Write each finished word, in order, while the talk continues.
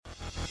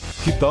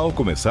Que tal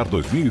começar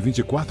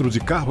 2024 de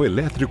carro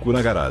elétrico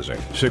na garagem?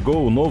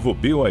 Chegou o novo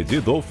BYD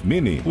Dolph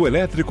Mini, o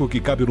elétrico que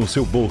cabe no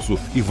seu bolso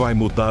e vai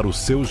mudar o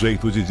seu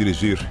jeito de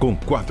dirigir. Com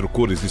 4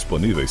 cores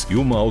disponíveis e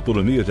uma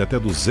autonomia de até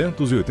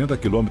 280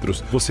 km,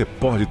 você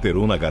pode ter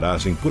um na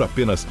garagem por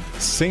apenas R$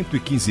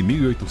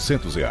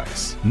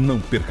 115.800. Não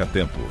perca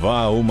tempo, vá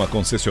a uma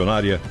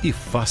concessionária e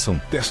faça um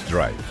test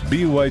drive.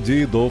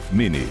 BYD Dolph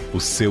Mini, o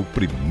seu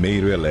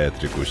primeiro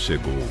elétrico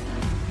chegou.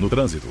 No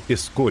trânsito,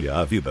 escolha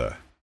a vida.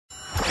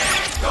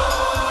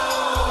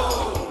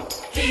 GOL!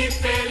 Que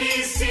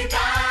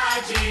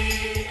felicidade!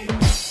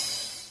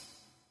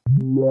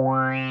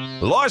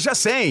 Loja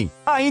 100.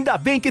 Ainda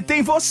bem que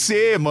tem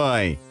você,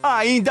 mãe.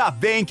 Ainda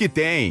bem que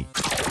tem.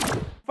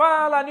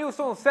 Fala,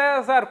 Nilson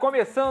César,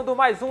 começando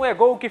mais um É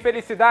Gol, que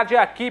felicidade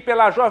aqui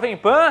pela Jovem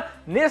Pan,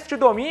 neste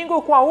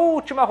domingo com a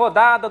última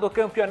rodada do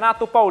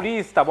Campeonato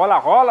Paulista. Bola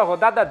rola,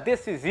 rodada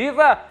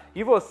decisiva,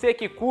 e você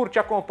que curte e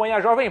acompanha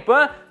a Jovem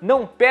Pan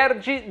não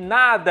perde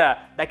nada.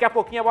 Daqui a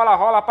pouquinho a bola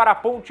rola para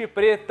Ponte,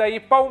 Preta e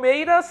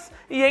Palmeiras,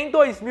 e em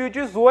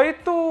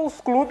 2018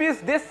 os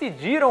clubes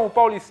decidiram o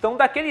Paulistão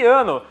daquele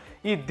ano.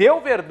 E deu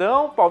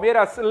Verdão,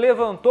 Palmeiras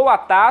levantou a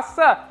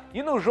taça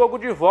e no jogo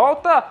de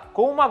volta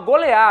com uma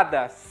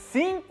goleada,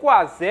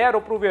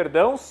 5-0 para o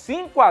Verdão,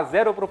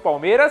 5-0 para o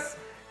Palmeiras,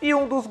 e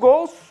um dos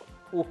gols,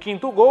 o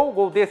quinto gol, o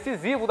gol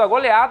decisivo da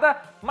goleada,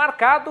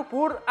 marcado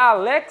por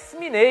Alex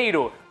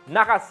Mineiro.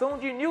 Narração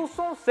de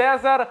Nilson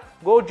César,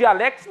 gol de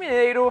Alex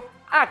Mineiro,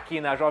 aqui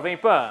na Jovem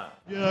Pan.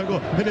 Diego,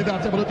 ele dá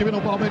sempre no time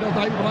no Palmeiras,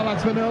 tá indo para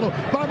Alex Mineiro,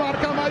 vai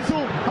marcar mais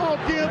um, ao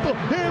quinto,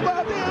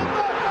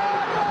 invadindo!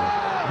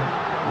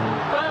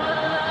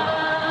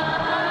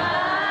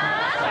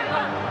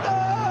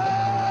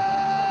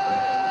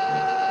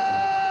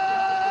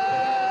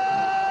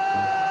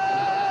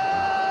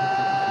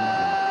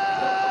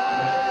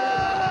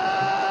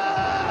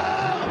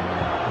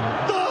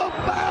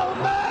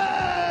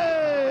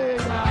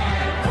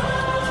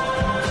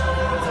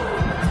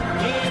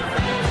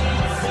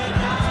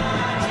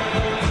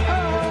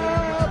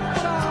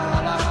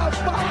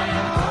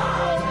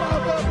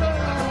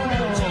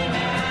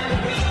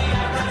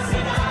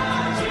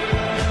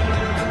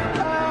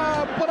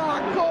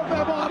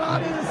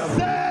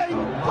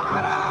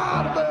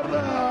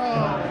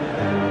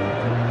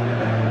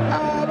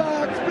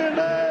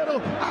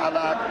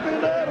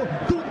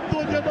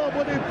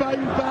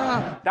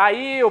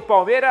 Daí o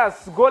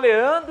Palmeiras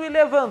goleando e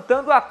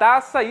levantando a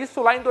taça,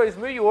 isso lá em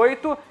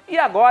 2008, e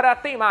agora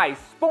tem mais.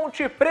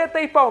 Ponte,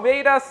 Preta e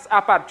Palmeiras, a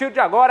partir de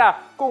agora,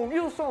 com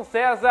Nilson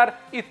César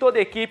e toda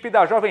a equipe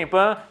da Jovem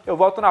Pan. Eu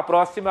volto na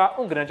próxima,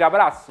 um grande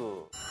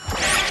abraço.